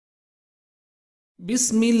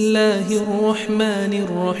بسم الله الرحمن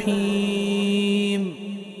الرحيم.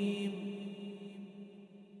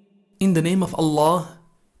 In the name of Allah,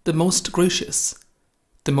 the most gracious,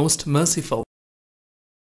 the most merciful.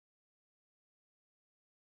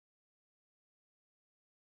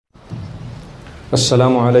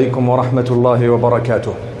 السلام عليكم ورحمة الله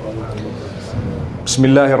وبركاته. بسم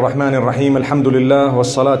الله الرحمن الرحيم. الحمد لله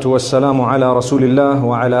والصلاة والسلام على رسول الله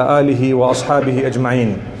وعلى آله وأصحابه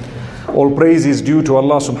أجمعين. All praise is due to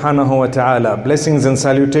Allah subhanahu wa ta'ala. Blessings and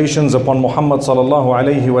salutations upon Muhammad sallallahu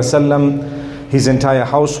alayhi wa sallam, his entire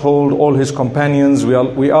household, all his companions.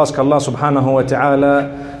 We ask Allah subhanahu wa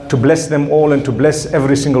ta'ala to bless them all and to bless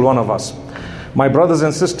every single one of us. My brothers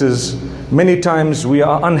and sisters, many times we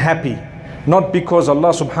are unhappy, not because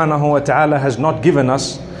Allah subhanahu wa ta'ala has not given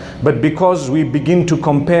us, but because we begin to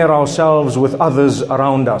compare ourselves with others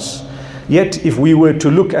around us. Yet if we were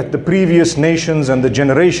to look at the previous nations and the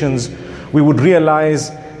generations, we would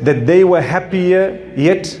realize that they were happier,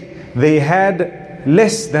 yet they had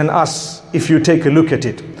less than us if you take a look at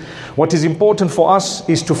it. What is important for us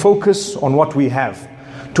is to focus on what we have,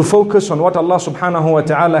 to focus on what Allah subhanahu wa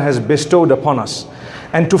ta'ala has bestowed upon us,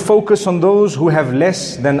 and to focus on those who have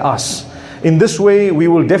less than us. In this way, we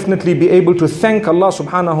will definitely be able to thank Allah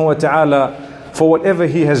subhanahu wa ta'ala for whatever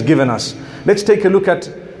He has given us. Let's take a look at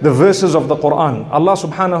the verses of the Quran. Allah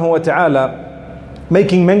subhanahu wa ta'ala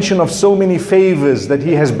making mention of so many favors that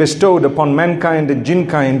He has bestowed upon mankind and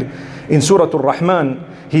jinkind in Surah Ar-Rahman.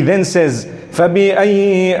 He then says,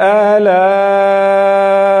 فَبِأَيِّ آلَاءِ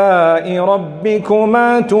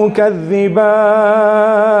رَبِّكُمَا تُكَذِّبَانِ.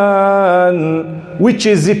 Which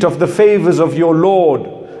is it of the favors of your Lord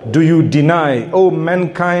do you deny, O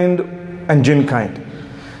mankind and jinkind?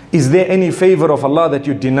 Is there any favor of Allah that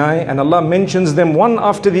you deny? And Allah mentions them one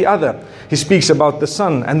after the other. He speaks about the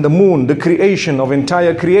sun and the moon, the creation of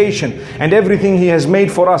entire creation, and everything He has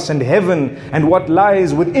made for us, and heaven and what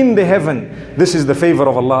lies within the heaven. This is the favor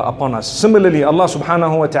of Allah upon us. Similarly, Allah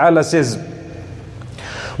subhanahu wa ta'ala says,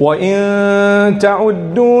 وَإِن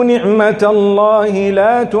تَعُدُّوا نِعْمَةَ اللَّهِ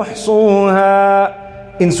لَا تُحْصُوهَا.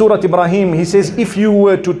 In Surah Ibrahim, He says, if you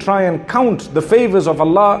were to try and count the favors of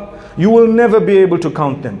Allah, you will never be able to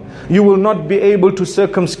count them. You will not be able to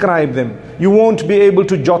circumscribe them. You won't be able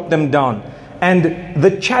to jot them down. And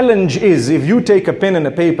the challenge is, if you take a pen and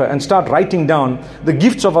a paper and start writing down the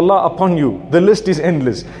gifts of Allah upon you, the list is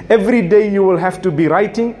endless. Every day you will have to be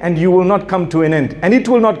writing, and you will not come to an end. And it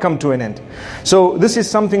will not come to an end. So this is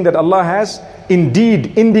something that Allah has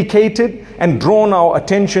indeed indicated and drawn our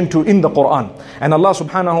attention to in the Quran. And Allah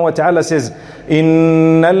subhanahu wa ta'ala says,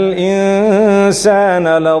 إِنَّ الْإِنسَانَ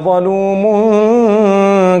لَظَلُومٌ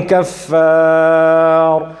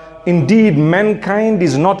كَفَّارٌ. Indeed, mankind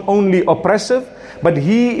is not only oppressive, but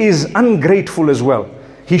he is ungrateful as well.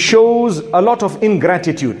 He shows a lot of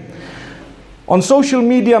ingratitude. On social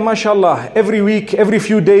media, mashallah, every week, every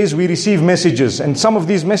few days we receive messages, and some of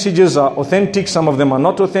these messages are authentic, some of them are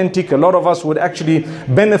not authentic. A lot of us would actually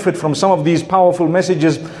benefit from some of these powerful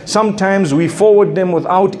messages. Sometimes we forward them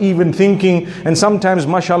without even thinking, and sometimes,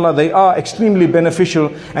 mashallah, they are extremely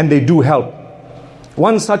beneficial and they do help.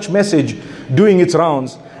 One such message doing its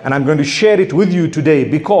rounds, and I'm going to share it with you today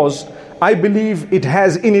because I believe it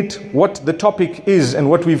has in it what the topic is and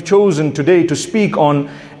what we've chosen today to speak on,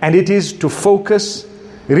 and it is to focus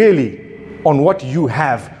really on what you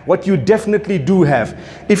have, what you definitely do have.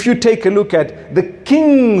 If you take a look at the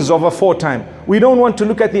kings of aforetime, we don't want to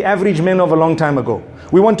look at the average men of a long time ago.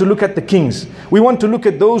 We want to look at the kings. We want to look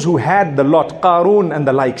at those who had the lot, Qarun and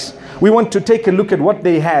the likes. We want to take a look at what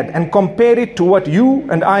they had and compare it to what you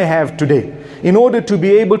and I have today. In order to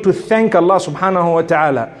be able to thank Allah subhanahu wa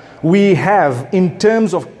ta'ala, we have, in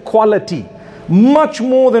terms of quality, much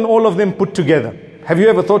more than all of them put together. Have you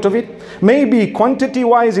ever thought of it? Maybe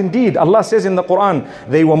quantity-wise, indeed, Allah says in the Quran,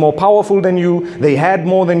 they were more powerful than you, they had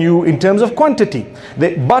more than you in terms of quantity.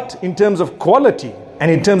 But in terms of quality,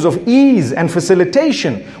 and in terms of ease and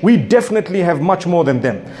facilitation, we definitely have much more than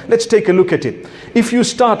them. Let's take a look at it. If you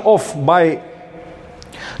start off by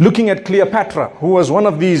looking at Cleopatra, who was one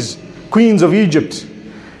of these queens of Egypt,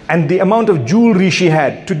 and the amount of jewelry she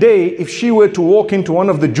had. Today, if she were to walk into one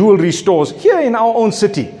of the jewelry stores here in our own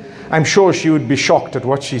city, I'm sure she would be shocked at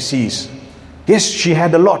what she sees. Yes, she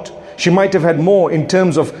had a lot. She might have had more in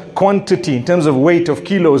terms of quantity, in terms of weight of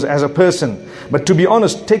kilos as a person. But to be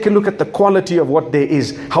honest, take a look at the quality of what there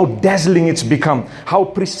is, how dazzling it's become, how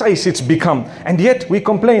precise it's become. And yet we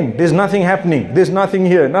complain, there's nothing happening, there's nothing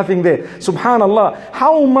here, nothing there. Subhanallah,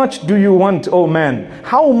 how much do you want, oh man?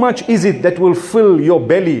 How much is it that will fill your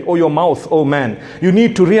belly or your mouth, oh man? You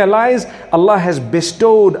need to realize Allah has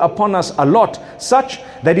bestowed upon us a lot, such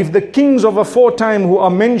that if the kings of aforetime who are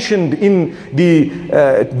mentioned in the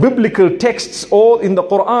biblical texts or in the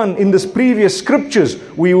Quran, in this previous scriptures,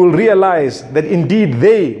 we will realize that indeed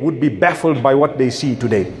they would be baffled by what they see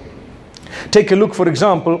today. Take a look, for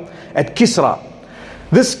example, at Kisra.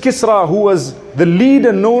 This Kisra, who was the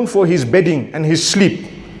leader known for his bedding and his sleep.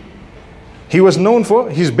 He was known for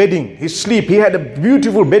his bedding, his sleep. He had a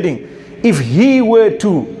beautiful bedding. If he were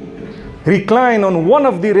to recline on one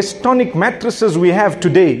of the Restonic mattresses we have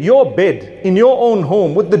today, your bed in your own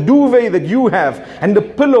home with the duvet that you have and the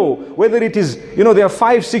pillow, whether it is, there are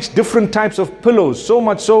 5-6 different types of pillows, so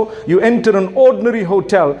much so you enter an ordinary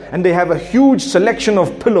hotel and they have a huge selection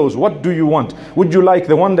of pillows. What do you want? Would you like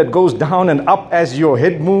the one that goes down and up as your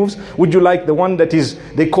head moves? Would you like the one that is,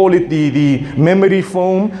 they call it the memory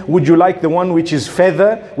foam? Would you like the one which is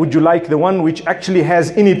feather? Would you like the one which actually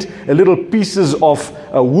has in it a little pieces of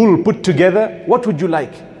wool put together? What would you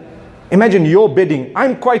like? Imagine your bedding.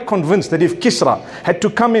 I'm quite convinced that if Kisra had to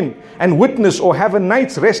come in and witness or have a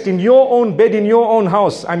night's rest in your own bed, in your own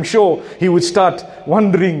house, I'm sure he would start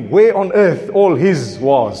wondering where on earth all his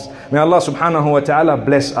was. May Allah subhanahu wa ta'ala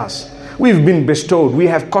bless us. We've been bestowed. We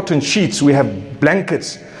have cotton sheets. We have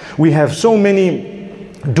blankets. We have so many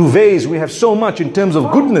duvets. We have so much in terms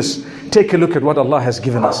of goodness. Take a look at what Allah has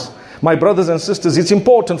given us. My brothers and sisters, it's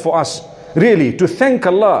important for us really to thank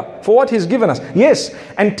Allah for what He's given us. Yes,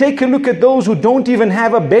 and take a look at those who don't even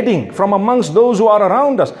have a bedding from amongst those who are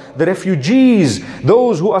around us. The refugees,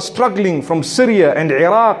 those who are struggling from Syria and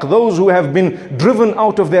Iraq, those who have been driven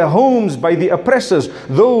out of their homes by the oppressors,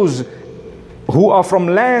 those who are from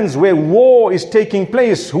lands where war is taking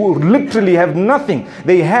place, who literally have nothing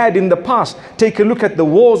they had in the past. Take a look at the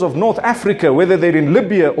wars of North Africa, whether they're in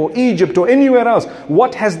Libya or Egypt or anywhere else.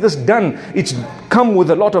 What has this done? It's come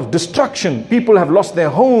with a lot of destruction. People have lost their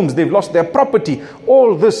homes, they've lost their property.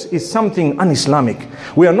 All this is something un-Islamic.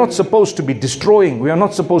 We are not supposed to be destroying, we are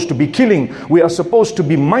not supposed to be killing. We are supposed to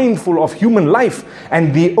be mindful of human life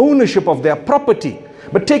and the ownership of their property.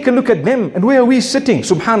 But take a look at them, and where are we sitting?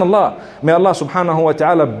 Subhanallah. May Allah subhanahu wa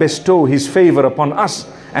ta'ala bestow His favor upon us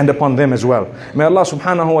and upon them as well. May Allah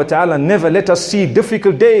subhanahu wa ta'ala never let us see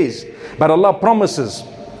difficult days. But Allah promises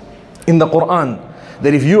in the Quran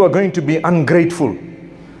that if you are going to be ungrateful,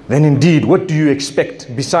 then indeed what do you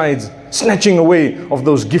expect besides snatching away of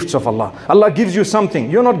those gifts of Allah? Allah gives you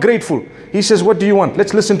something, you're not grateful. He says, what do you want?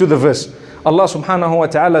 Let's listen to the verse. Allah subhanahu wa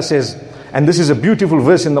ta'ala says, and this is a beautiful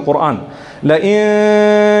verse in the Quran,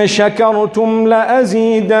 لَإِن شَكَرْتُمْ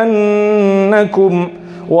لَأَزِيدَنَّكُمْ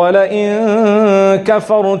وَلَئِن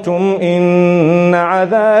كَفَرْتُمْ إِنَّ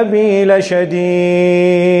عَذَابِي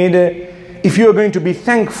لَشَدِيدٌ. If you are going to be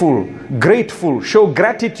thankful, grateful, show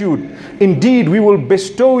gratitude, indeed we will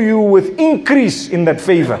bestow you with increase in that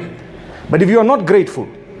favor. But if you are not grateful,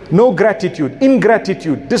 no gratitude,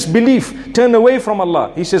 ingratitude, disbelief, turn away from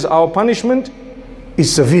Allah, He says our punishment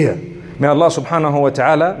is severe. May Allah subhanahu wa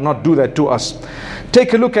ta'ala not do that to us.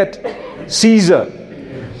 Take a look at Caesar.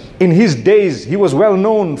 In his days, he was well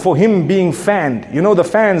known for him being fanned. You know, the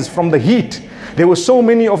fans from the heat. There were so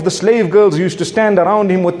many of the slave girls who used to stand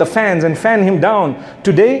around him with the fans and fan him down.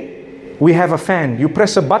 Today, we have a fan. You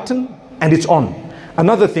press a button and it's on.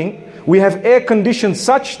 Another thing, we have air conditioned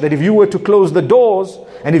such that if you were to close the doors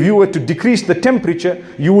and if you were to decrease the temperature,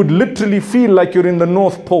 you would literally feel like you're in the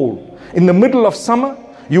North Pole. In the middle of summer,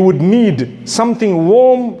 you would need something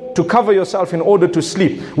warm to cover yourself in order to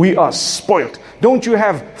sleep. We are spoilt. Don't you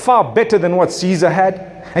have far better than what Caesar had?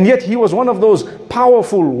 And yet he was one of those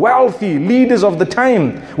powerful, wealthy leaders of the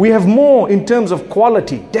time. We have more in terms of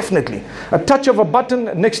quality, definitely. A touch of a button,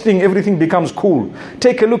 next thing everything becomes cool.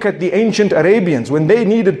 Take a look at the ancient Arabians. When they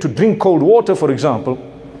needed to drink cold water, for example,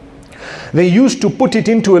 they used to put it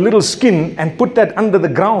into a little skin and put that under the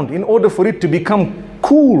ground in order for it to become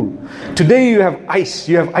cool. Today you have ice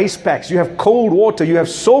packs, you have cold water, you have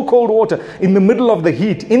so cold water in the middle of the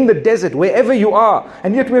heat, in the desert, wherever you are.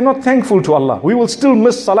 And yet we're not thankful to Allah. We will still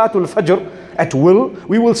miss Salatul Fajr at will.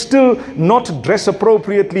 We will still not dress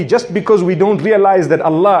appropriately just because we don't realize that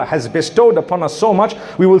Allah has bestowed upon us so much.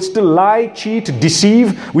 We will still lie, cheat,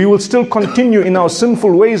 deceive. We will still continue in our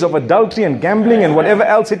sinful ways of adultery and gambling and whatever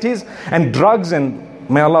else it is, and drugs, and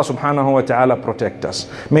may Allah subhanahu wa ta'ala protect us.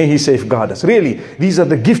 May He safeguard us. Really, these are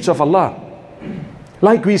the gifts of Allah.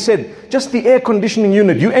 Like we said, just the air conditioning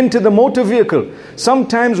unit. You enter the motor vehicle.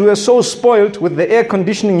 Sometimes we are so spoilt with the air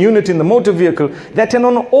conditioning unit in the motor vehicle that on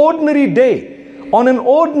an ordinary day,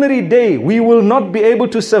 we will not be able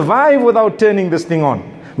to survive without turning this thing on.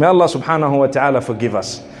 May Allah subhanahu wa ta'ala forgive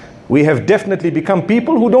us. We have definitely become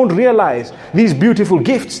people who don't realize these beautiful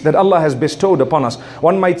gifts that Allah has bestowed upon us.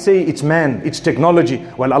 One might say it's man, it's technology.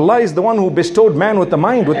 Well, Allah is the one who bestowed man with the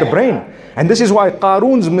mind, with the brain. And this is why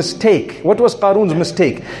Qarun's mistake. What was Qarun's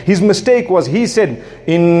mistake? His mistake was, he said,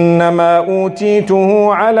 إِنَّمَا أُوتِيتُهُ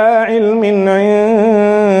عَلَىٰ عِلْمٍ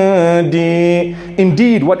عِنْدِي.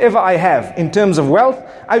 Indeed, whatever I have in terms of wealth,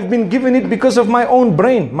 I've been given it because of my own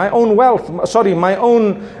brain, my own my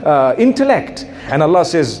own intellect. And Allah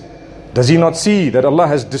says, does he not see that Allah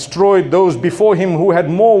has destroyed those before him who had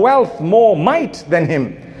more wealth, more might than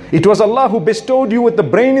him? It was Allah who bestowed you with the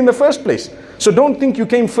brain in the first place. So don't think you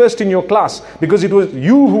came first in your class because it was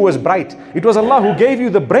you who was bright. It was Allah who gave you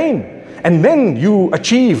the brain. And then you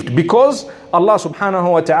achieved because Allah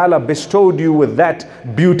subhanahu wa ta'ala bestowed you with that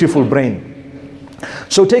beautiful brain.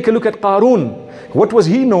 So take a look at Qarun. What was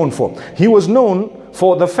he known for? He was known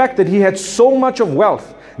for the fact that he had so much of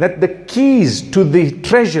wealth that the keys to the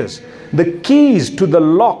treasures, the keys to the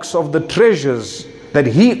locks of the treasures that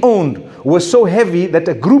he owned were so heavy that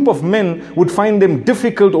a group of men would find them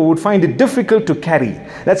difficult or would find it difficult to carry.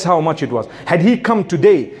 That's how much it was. Had he come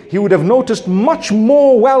today, he would have noticed much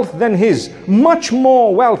more wealth than his. Much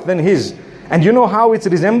more wealth than his. And you know how it's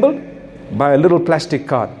resembled? By a little plastic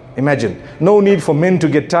card. Imagine. No need for men to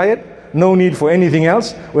get tired. No need for anything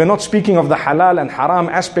else. We're not speaking of the halal and haram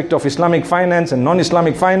aspect of Islamic finance and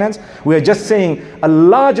non-Islamic finance. We are just saying a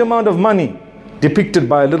large amount of money depicted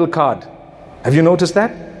by a little card. Have you noticed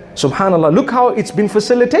that? Subhanallah, look how it's been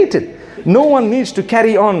facilitated. No one needs to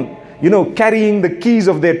carry on, carrying the keys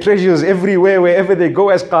of their treasures everywhere, wherever they go,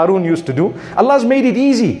 as Qarun used to do. Allah's made it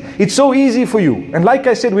easy. It's so easy for you. And like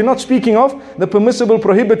I said, we're not speaking of the permissible,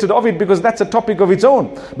 prohibited of it, because that's a topic of its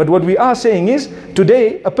own. But what we are saying is,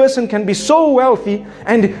 today, a person can be so wealthy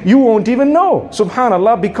and you won't even know.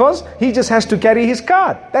 Subhanallah, because he just has to carry his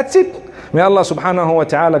card. That's it. May Allah subhanahu wa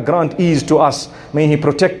ta'ala grant ease to us. May He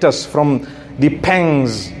protect us from the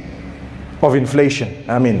pangs of inflation.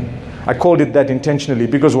 I called it that intentionally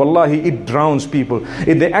because wallahi it drowns people.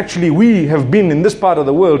 We have been in this part of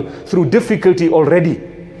the world through difficulty already,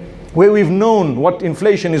 where we've known what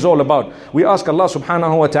inflation is all about. We ask Allah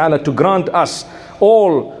subhanahu wa ta'ala to grant us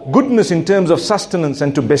all goodness in terms of sustenance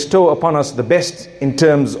and to bestow upon us the best in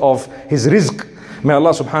terms of His rizq. May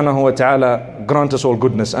Allah subhanahu wa ta'ala grant us all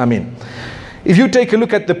goodness. Ameen. If you take a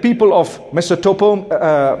look at the people of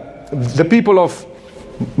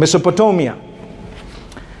Mesopotamia,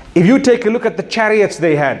 if you take a look at the chariots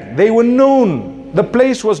they had, they were known, the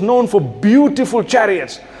place was known for beautiful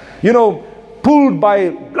chariots, pulled by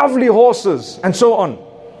lovely horses and so on.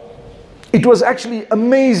 It was actually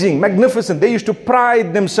amazing, magnificent. They used to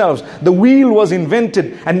pride themselves. The wheel was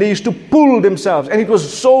invented and they used to pull themselves, and it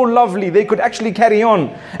was so lovely. They could actually carry on,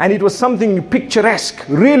 and it was something picturesque,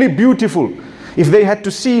 really beautiful. If they had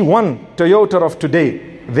to see one Toyota of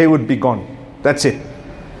today, they would be gone. That's it.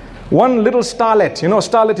 One little starlet,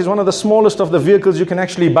 starlet is one of the smallest of the vehicles you can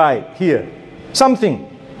actually buy here.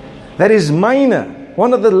 Something that is minor,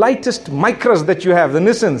 one of the lightest micras that you have, the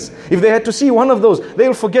Nissans. If they had to see one of those,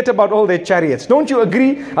 they'll forget about all their chariots. Don't you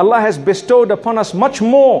agree? Allah has bestowed upon us much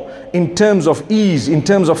more in terms of ease, in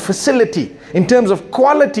terms of facility, in terms of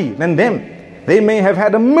quality than them. They may have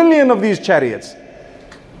had 1,000,000 of these chariots.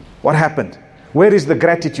 What happened? Where is the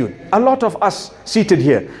gratitude? A lot of us seated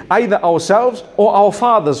here, either ourselves or our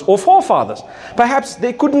fathers or forefathers, perhaps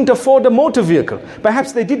they couldn't afford a motor vehicle.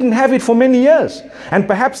 Perhaps they didn't have it for many years. And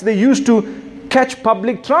perhaps they used to catch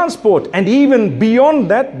public transport. And even beyond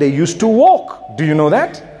that, they used to walk. Do you know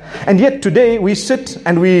that? And yet today we sit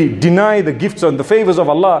and we deny the gifts and the favors of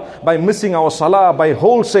Allah by missing our salah, by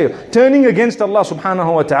wholesale, turning against Allah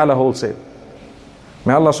subhanahu wa ta'ala wholesale.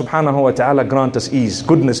 May Allah subhanahu wa ta'ala grant us ease,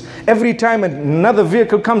 goodness. Every time another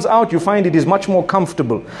vehicle comes out, you find it is much more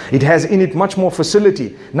comfortable. It has in it much more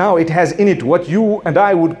facility. Now it has in it what you and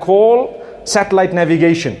I would call satellite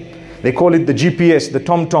navigation. They call it the GPS, the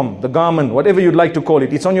TomTom, the Garmin, whatever you'd like to call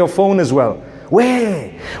it. It's on your phone as well.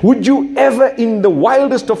 Where would you ever in the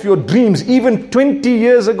wildest of your dreams, even 20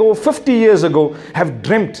 years ago, 50 years ago, have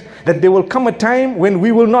dreamt that there will come a time when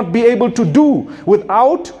we will not be able to do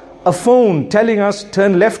without a phone telling us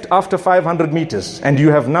turn left after 500 meters and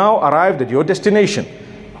you have now arrived at your destination?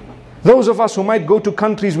 Those of us who might go to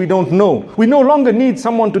countries we don't know, we no longer need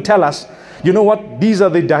someone to tell us, you know what, these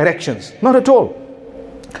are the directions. Not at all.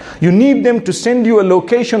 You need them to send you a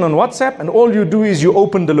location on WhatsApp, and all you do is you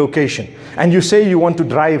open the location and you say you want to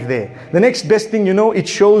drive there. The next best thing you know, it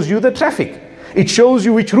shows you the traffic. It shows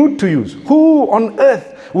you which route to use. Who on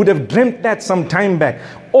earth would have dreamt that some time back?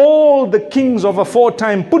 All the kings of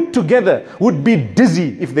aforetime put together would be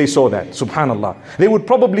dizzy if they saw that. Subhanallah. They would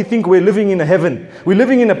probably think we're living in a heaven. We're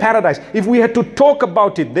living in a paradise. If we had to talk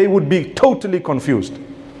about it, they would be totally confused.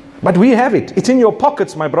 But we have it. It's in your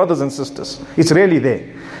pockets, my brothers and sisters. It's really there.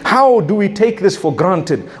 How do we take this for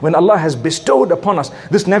granted when Allah has bestowed upon us?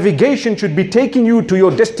 This navigation should be taking you to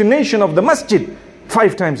your destination of the masjid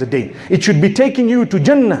 5 times a day. It should be taking you to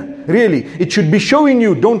Jannah, really. It should be showing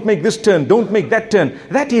you, don't make this turn, don't make that turn.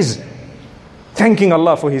 That is thanking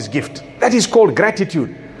Allah for His gift. That is called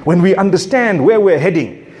gratitude. When we understand where we're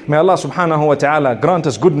heading. May Allah subhanahu wa ta'ala grant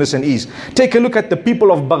us goodness and ease. Take a look at the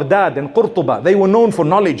people of Baghdad and Qurtuba. They were known for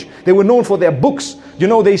knowledge. They were known for their books. You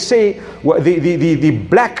know, they say the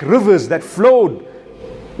black rivers that flowed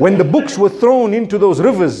when the books were thrown into those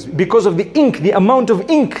rivers because of the ink, the amount of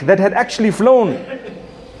ink that had actually flown.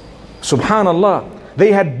 Subhanallah.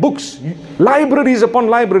 They had books, libraries upon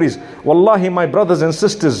libraries. Wallahi, my brothers and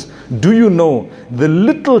sisters, do you know the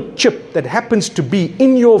little chip that happens to be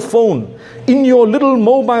in your phone, in your little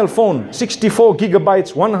mobile phone, 64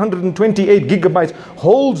 gigabytes, 128 gigabytes,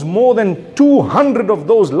 holds more than 200 of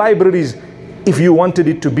those libraries if you wanted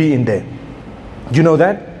it to be in there. Do you know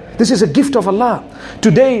that? This is a gift of Allah.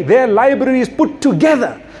 Today, their library is put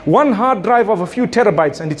together. One hard drive of a few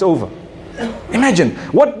terabytes and it's over. Imagine,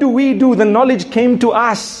 what do we do? The knowledge came to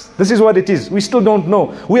us. This is what it is. We still don't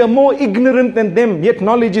know. We are more ignorant than them, yet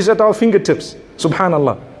knowledge is at our fingertips.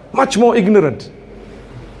 Subhanallah. Much more ignorant.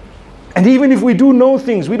 And even if we do know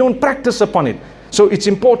things, we don't practice upon it. So it's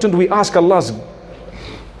important we ask Allah's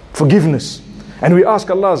forgiveness. And we ask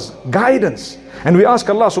Allah's guidance. And we ask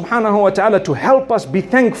Allah subhanahu wa ta'ala to help us be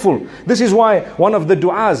thankful. This is why one of the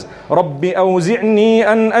du'as, Rabbi awzi'ni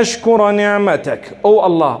an ashkura ni'matak. Oh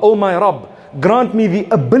Allah, oh my Rabb, grant me the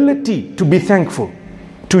ability to be thankful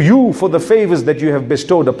to you for the favors that you have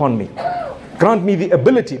bestowed upon me. Grant me the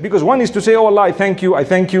ability. Because one is to say, oh Allah, I thank you, I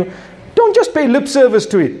thank you. Don't just pay lip service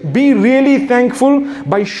to it. Be really thankful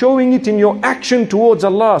by showing it in your action towards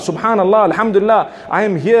Allah. Subhanallah, alhamdulillah, I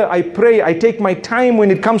am here, I pray, I take my time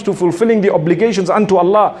when it comes to fulfilling the obligations unto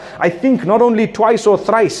Allah. I think not only twice or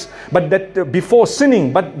thrice, but that before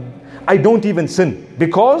sinning, but I don't even sin.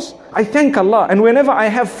 Because I thank Allah. And whenever I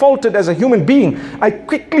have faulted as a human being, I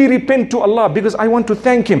quickly repent to Allah because I want to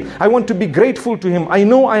thank Him. I want to be grateful to Him. I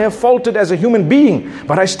know I have faulted as a human being,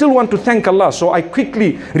 but I still want to thank Allah. So I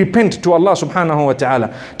quickly repent to Allah subhanahu wa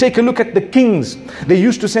ta'ala. Take a look at the kings. They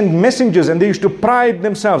used to send messengers and they used to pride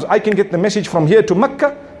themselves. I can get the message from here to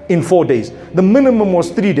Mecca in 4 days. The minimum was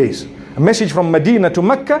 3 days. A message from Medina to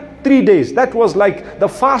Mecca, 3 days. That was like the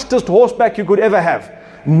fastest horseback you could ever have.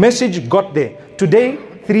 Message got there. Today,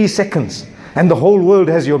 3 seconds. And the whole world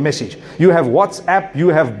has your message. You have WhatsApp, you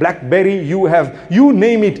have BlackBerry, you have, you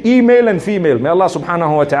name it, email and female. May Allah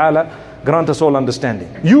subhanahu wa ta'ala grant us all understanding.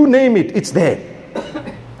 You name it, it's there.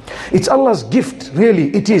 It's Allah's gift,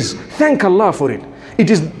 really, it is. Thank Allah for it.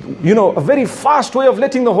 It is, you know, a very fast way of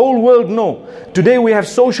letting the whole world know. Today we have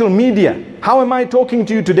social media. How am I talking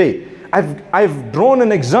to you today? I've drawn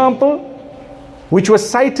an example which was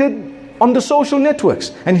cited on the social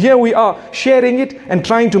networks. And here we are sharing it and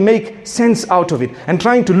trying to make sense out of it and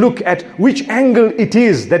trying to look at which angle it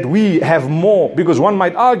is that we have more. Because one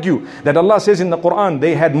might argue that Allah says in the Quran,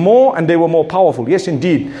 they had more and they were more powerful. Yes,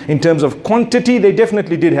 indeed. In terms of quantity, they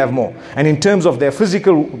definitely did have more. And in terms of their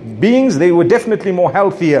physical beings, they were definitely more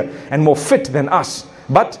healthier and more fit than us.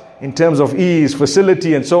 But in terms of ease,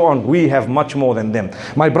 facility and so on, we have much more than them.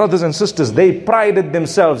 My brothers and sisters, they prided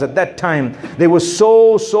themselves at that time. They were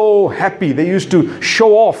so happy. They used to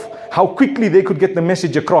show off how quickly they could get the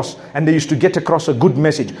message across, and they used to get across a good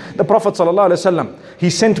message. The Prophet ﷺ, he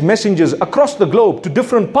sent messengers across the globe to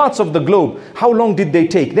different parts of the globe. How long did they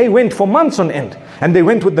take? They went for months on end, and they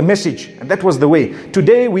went with the message, and that was the way.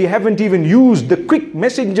 Today we haven't even used the quick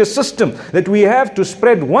messenger system that we have to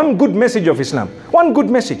spread one good message of Islam. One good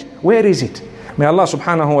message. Where is it? May Allah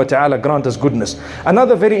subhanahu wa ta'ala grant us goodness.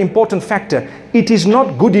 Another very important factor, it is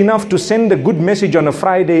not good enough to send a good message on a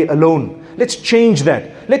Friday alone. Let's change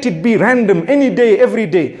that. Let it be random, any day, every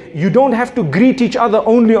day. You don't have to greet each other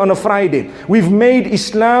only on a Friday. We've made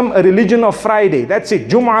Islam a religion of Friday. That's it.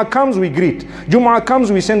 Jum'ah comes, we greet. Jum'ah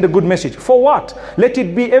comes, we send a good message. For what? Let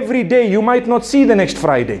it be every day. You might not see the next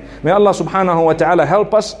Friday. May Allah subhanahu wa ta'ala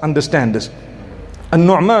help us understand this.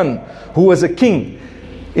 An-Nu'man, who was a king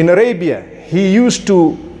in Arabia, he used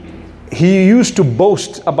to he used to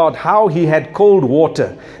boast about how he had cold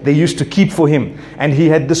water they used to keep for him. And he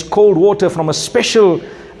had this cold water from a special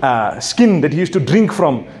skin that he used to drink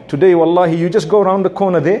from. Today, wallahi, you just go around the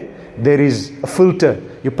corner there is a filter.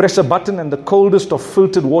 You press a button and the coldest of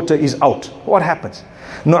filtered water is out. What happens?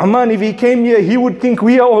 Nu'man, if he came here, he would think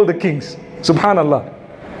we are all the kings. Subhanallah.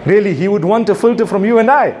 Really, he would want a filter from you and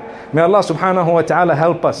I. May Allah subhanahu wa ta'ala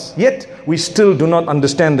help us. Yet, we still do not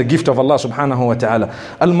understand the gift of Allah subhanahu wa ta'ala.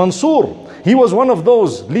 Al-Mansur, he was one of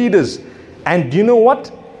those leaders. And you know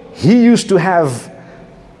what? He used to have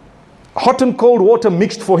hot and cold water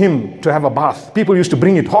mixed for him to have a bath. People used to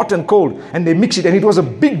bring it hot and cold and they mix it, and it was a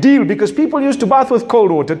big deal because people used to bath with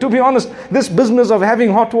cold water. To be honest, this business of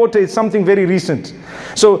having hot water is something very recent.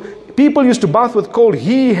 So people used to bath with cold.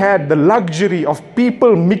 He had the luxury of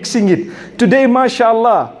people mixing it. Today,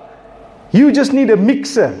 mashallah, you just need a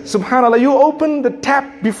mixer. Subhanallah, you open the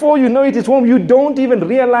tap, before you know it, it's warm. You don't even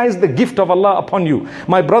realize the gift of Allah upon you.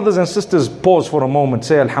 My brothers and sisters, pause for a moment.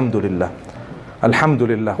 Say Alhamdulillah.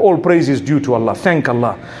 Alhamdulillah. All praise is due to Allah. Thank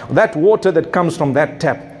Allah. That water that comes from that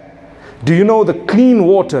tap. Do you know the clean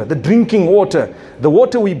water, the drinking water, the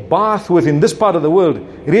water we bath with in this part of the world?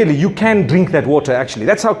 Really, you can drink that water actually.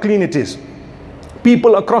 That's how clean it is.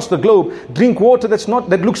 People across the globe drink water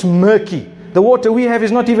that looks murky. The water we have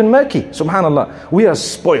is not even murky. Subhanallah. We are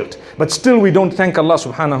spoilt. But still we don't thank Allah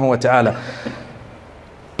subhanahu wa ta'ala.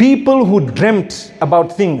 People who dreamt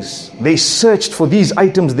about things, they searched for these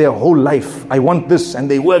items their whole life. I want this, and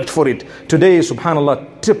they worked for it. Today, subhanallah,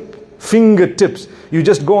 fingertips. You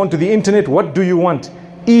just go onto the internet, what do you want?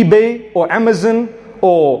 eBay or Amazon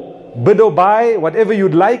or bid or buy, whatever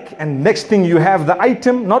you'd like, and next thing you have the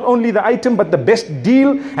item, not only the item but the best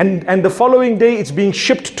deal, and the following day it's being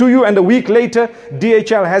shipped to you, and a week later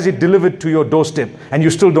DHL has it delivered to your doorstep, and you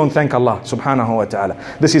still don't thank Allah subhanahu wa ta'ala.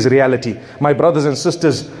 This is reality. My brothers and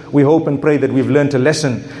sisters, we hope and pray that we've learned a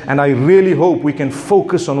lesson, and I really hope we can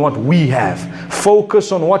focus on what we have.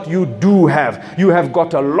 Focus on what you do have. You have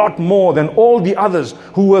got a lot more than all the others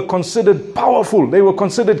who were considered powerful. They were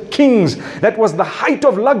considered kings. That was the height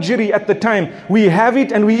of luxury at the time. We have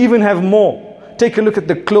it, and we even have more. Take a look at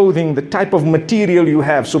the clothing, the type of material you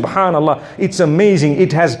have. Subhanallah, it's amazing.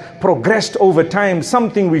 It has progressed over time.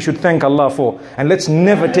 Something we should thank Allah for. And let's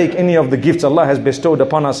never take any of the gifts Allah has bestowed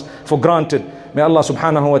upon us for granted. May Allah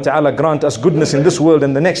subhanahu wa ta'ala grant us goodness in this world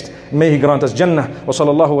and the next. May He grant us Jannah. Wa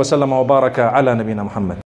sallallahu wa sallam wa baraka ala nabina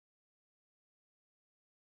Muhammad.